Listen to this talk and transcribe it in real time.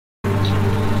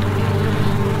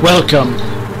Welcome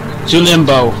to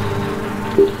Limbo.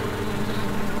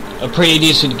 A pretty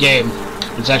decent game.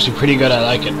 It's actually pretty good, I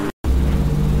like it.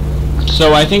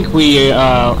 So I think we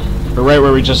are right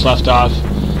where we just left off.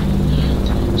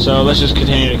 So let's just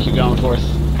continue to keep going forth.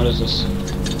 What is this?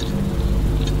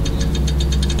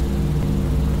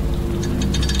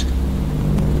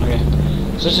 Okay,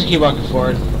 so let's just keep walking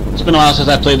forward. It's been a while since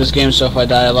I played this game, so if I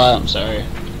die a lot, I'm sorry.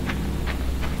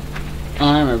 Oh,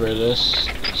 I remember this.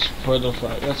 It's for the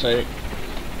frog. That's right.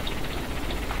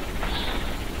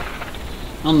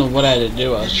 I don't know what I had to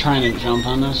do. I was trying to jump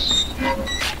on this.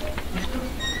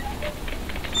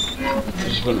 It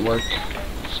just wouldn't work.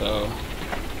 So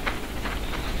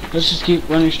let's just keep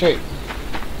running straight.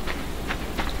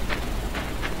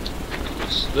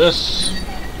 What's this?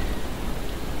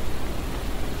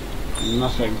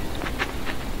 Nothing.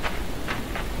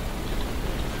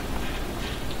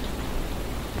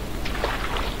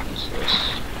 What's this?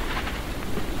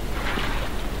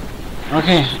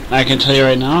 Okay, I can tell you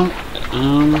right now,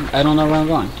 I don't know where I'm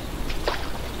going.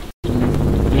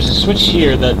 There's a switch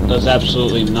here that does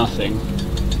absolutely nothing.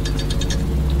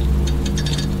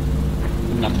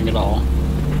 Nothing at all.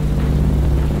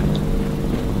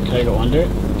 Can I go under it?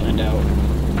 Find out.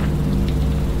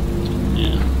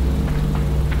 Yeah.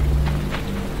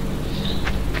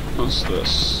 What's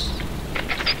this?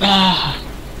 Ah!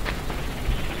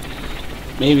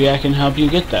 Maybe I can help you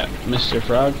get that, Mr.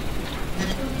 Frog.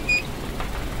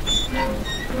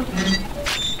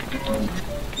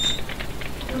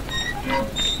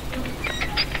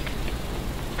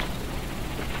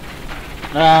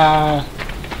 Ah!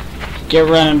 Get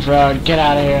running, Frog. Get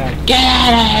out of here. Get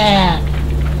out of here!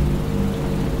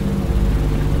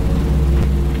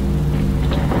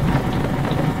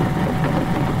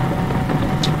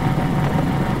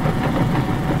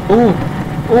 Ooh!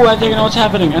 Ooh, I think I know what's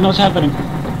happening. I know what's happening.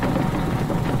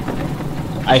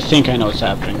 I think I know what's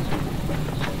happening.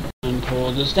 And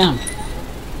pull this down.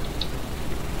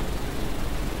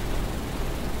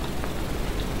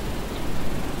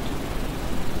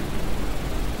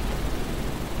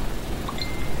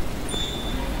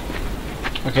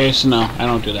 Okay, so no, I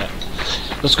don't do that.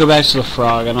 Let's go back to the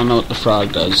frog. I don't know what the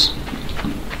frog does.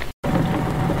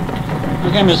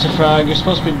 Okay, Mr. Frog, you're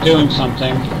supposed to be doing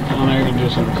something. I don't know, you're gonna do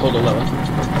something. Pull the lever.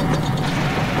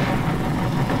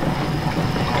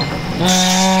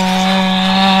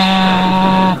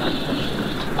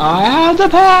 I have the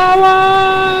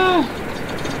power!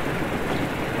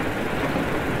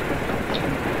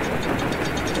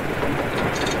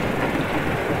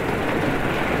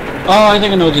 Oh, I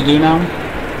think I know what to do now.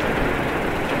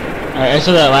 Alright, I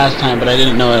said that last time, but I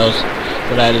didn't know what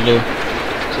I had to do.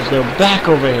 So let's go back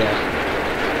over here.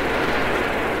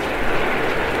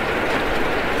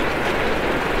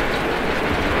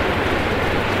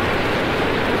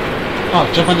 Oh,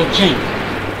 jump on the chain.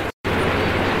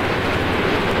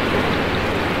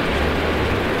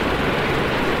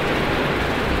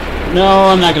 No,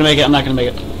 I'm not gonna make it. I'm not gonna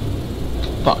make it.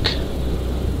 Fuck.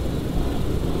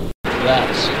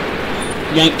 That's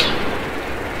yank.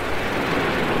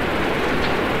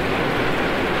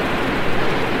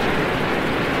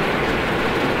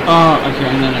 Oh, okay,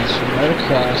 and then I swim right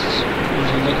across.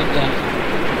 Look at that.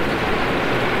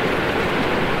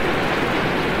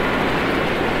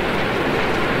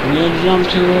 I'm gonna jump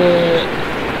to it.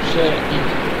 Shit.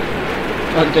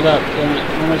 Fucked it up. Damn it.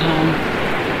 One more time.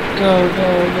 Go, go,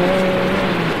 go.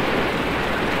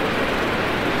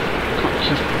 Can't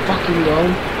just fucking go.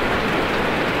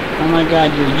 Oh my god,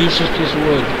 you're a useless piece of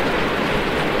wood.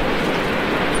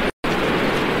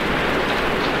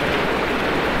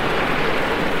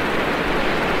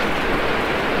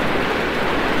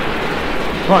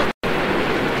 Fuck.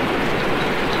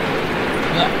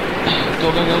 Go,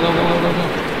 go, go, go, go, go, go.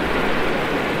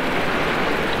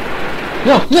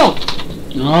 No, no!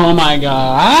 Oh my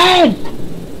god!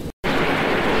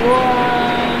 What?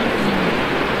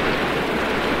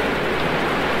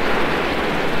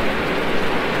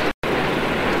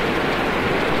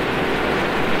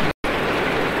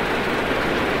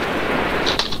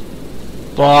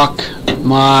 Fuck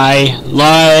my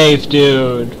life,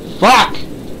 dude. Fuck!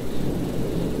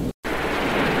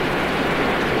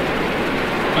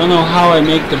 I don't know how I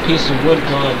make the piece of wood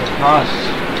go across.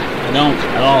 I don't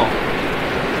at all.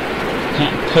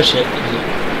 Can't push it because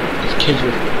these kids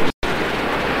are...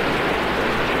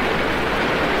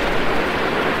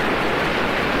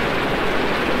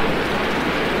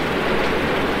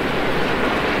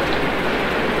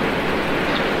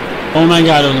 Oh my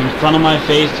god, it was in front of my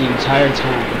face the entire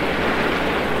time.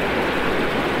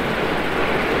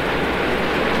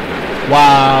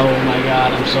 Wow, oh my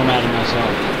god, I'm so mad at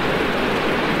myself.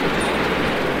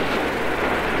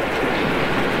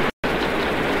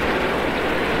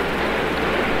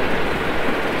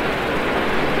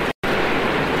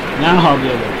 Now I'll be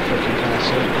able to freaking pass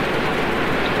it.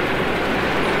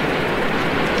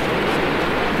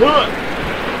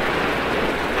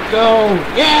 Go!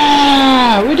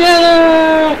 Yeah! We did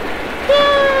it!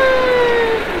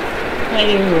 Yay!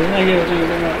 Thank you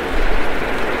very much.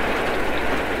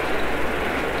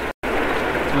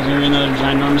 Was there another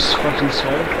ginormous fucking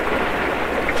sword?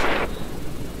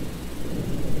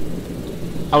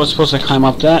 I was supposed to climb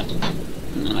up that,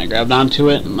 and then I grabbed onto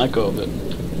it and let go of it.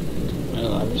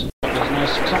 Well, I was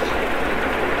nice and tough.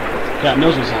 Yeah, it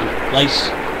knows what's on it. Lice,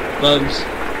 bugs,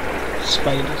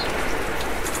 spiders.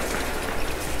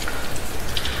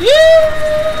 Yeah!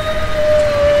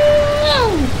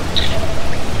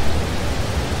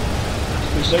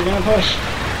 We're still gonna push.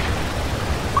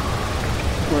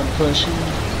 We're pushing.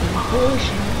 We're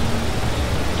pushing.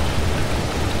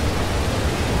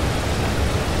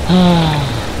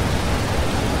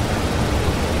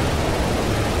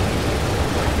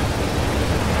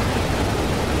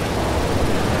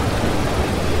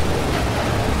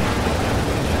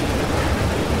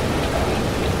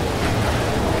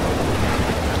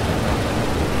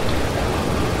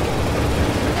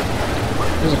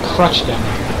 There's a crutch down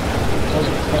there. There's a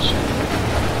crutch down there.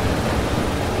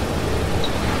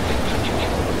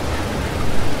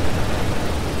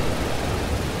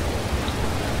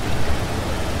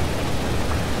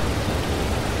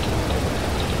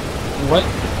 What in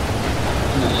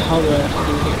the hell do I have to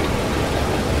do here?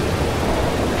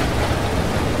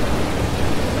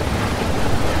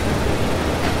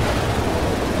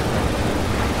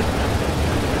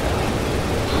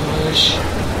 Push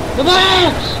the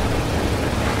box!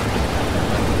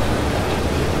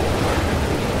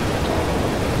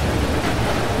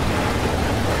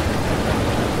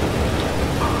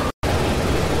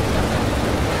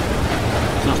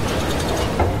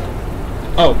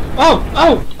 Oh, oh,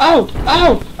 oh, oh,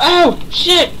 oh, oh,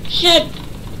 shit, shit!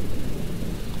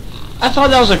 I thought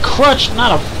that was a crutch,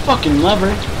 not a fucking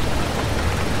lever.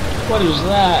 What is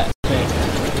that? Okay.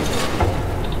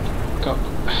 Go.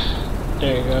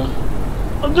 There you go.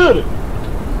 I did it!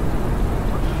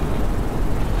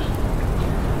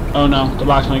 Oh no, the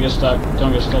box might get stuck.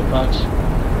 Don't get stuck, box.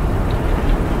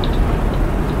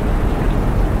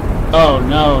 Oh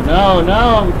no, no, no,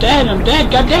 I'm dead,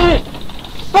 god damn it!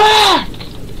 Fuck!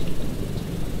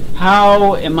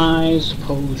 How am I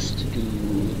supposed to do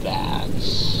that?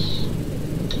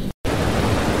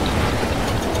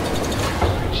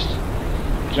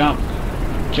 Jump.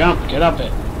 Jump. Get up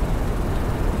it.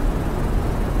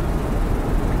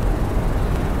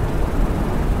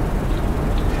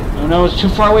 Oh no, it's too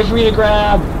far away for me to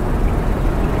grab.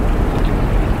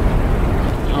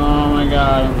 Oh my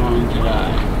god, I'm going to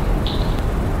die.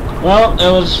 Well,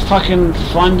 it was fucking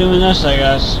fun doing this, I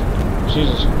guess.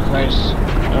 Jesus Christ.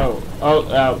 Oh,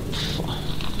 oh,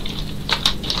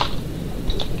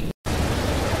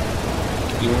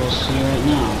 you will see right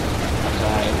now.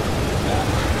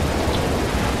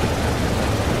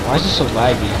 Why is it so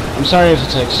laggy? I'm sorry if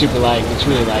it's like super laggy. It's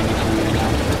really laggy for me right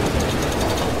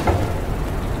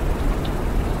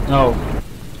now. No.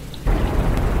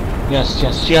 Yes,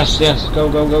 yes, yes, yes. Go,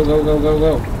 go, go, go, go, go,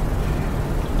 go.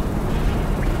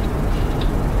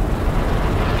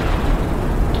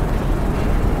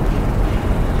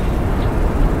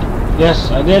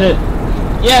 Yes, I did it.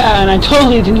 Yeah, and I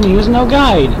totally didn't use no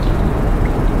guide.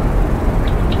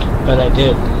 But I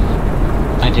did.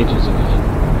 I did use a guide.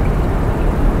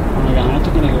 Oh my god, I'm not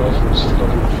gonna get away from this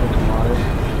fucking water.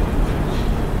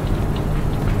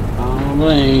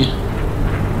 Probably.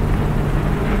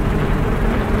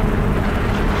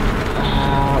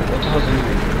 What the hell's in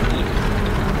here?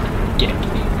 Get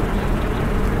me.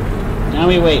 Now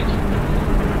we wait.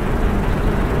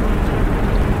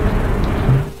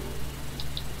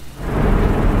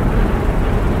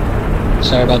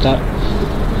 Sorry about that.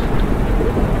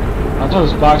 I thought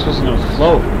this box wasn't gonna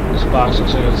float. This box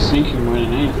looks like it's sinking more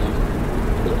than anything.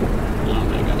 Oh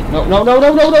my god. No, no, no, no,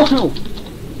 no, no, no!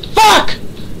 Fuck!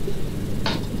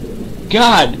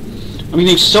 God! I'm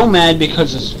getting so mad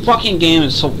because this fucking game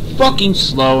is so fucking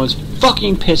slow. It's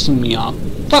fucking pissing me off.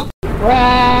 Fuck!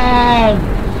 Run!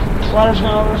 Water's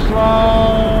gonna overflow!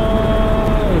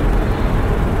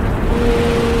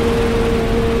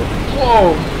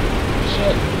 Whoa!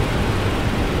 Shit.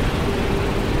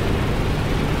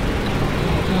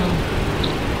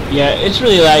 Yeah, it's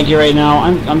really laggy right now.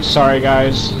 I'm sorry,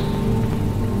 guys. I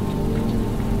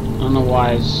don't know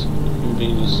why it's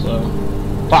being this slow.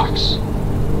 Box.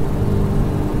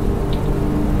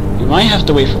 You might have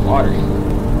to wait for water.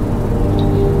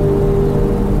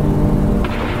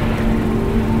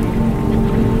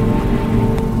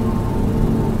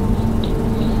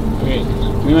 Okay,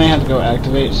 we might have to go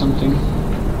activate something.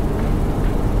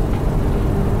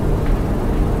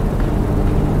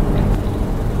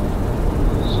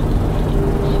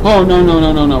 Oh, no, no,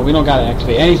 no, no, no. We don't gotta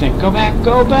activate anything. Go back,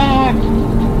 go back!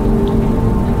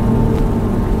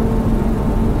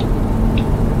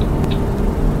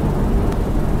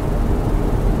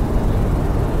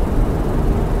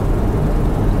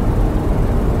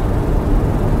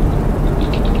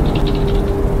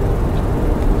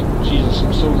 Jesus,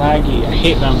 I'm so laggy. I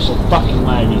hate that I'm so fucking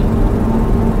laggy.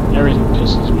 Everything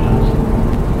pisses me off.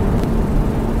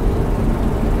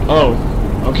 Oh,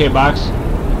 okay, box.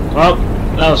 Well,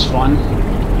 that was fun.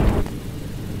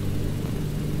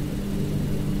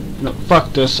 No,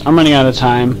 fuck this. I'm running out of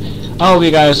time. I hope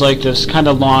you guys like this kind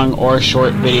of long or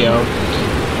short video.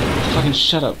 Fucking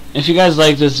shut up. If you guys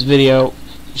like this video,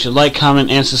 you should like,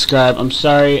 comment, and subscribe. I'm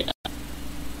sorry.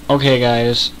 Okay,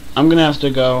 guys. I'm gonna have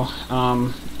to go.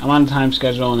 I'm on a time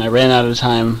schedule and I ran out of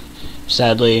time,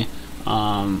 sadly.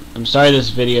 I'm sorry this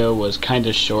video was kind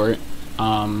of short.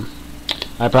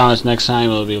 I promise next time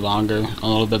it'll be longer, a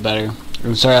little bit better.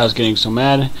 I'm sorry I was getting so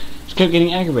mad. Just kept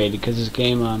getting aggravated because this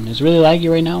game is really laggy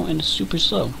right now and it's super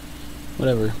slow.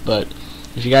 Whatever. But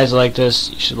if you guys like this,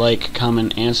 you should like,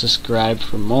 comment, and subscribe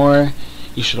for more.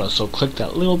 You should also click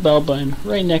that little bell button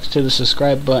right next to the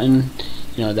subscribe button.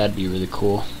 You know, that'd be really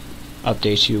cool.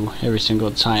 Update you every single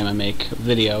time I make a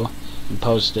video and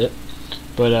post it.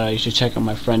 But you should check out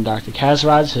my friend Dr.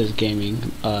 Kazrod's. His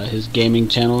gaming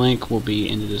channel link will be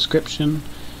in the description.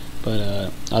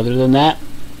 But other than that,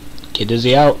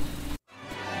 KidDizzy out.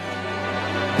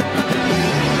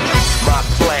 My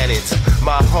planet,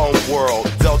 my home world,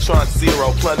 Deltron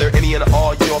Zero, plunder any and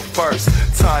all your first.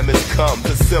 Time has come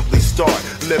to simply start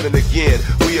living again.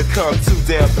 We have come too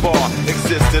damn far,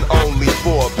 existing only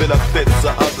for benefits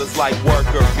of others like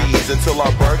worker bees, until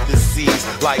our birth is seized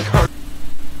like her.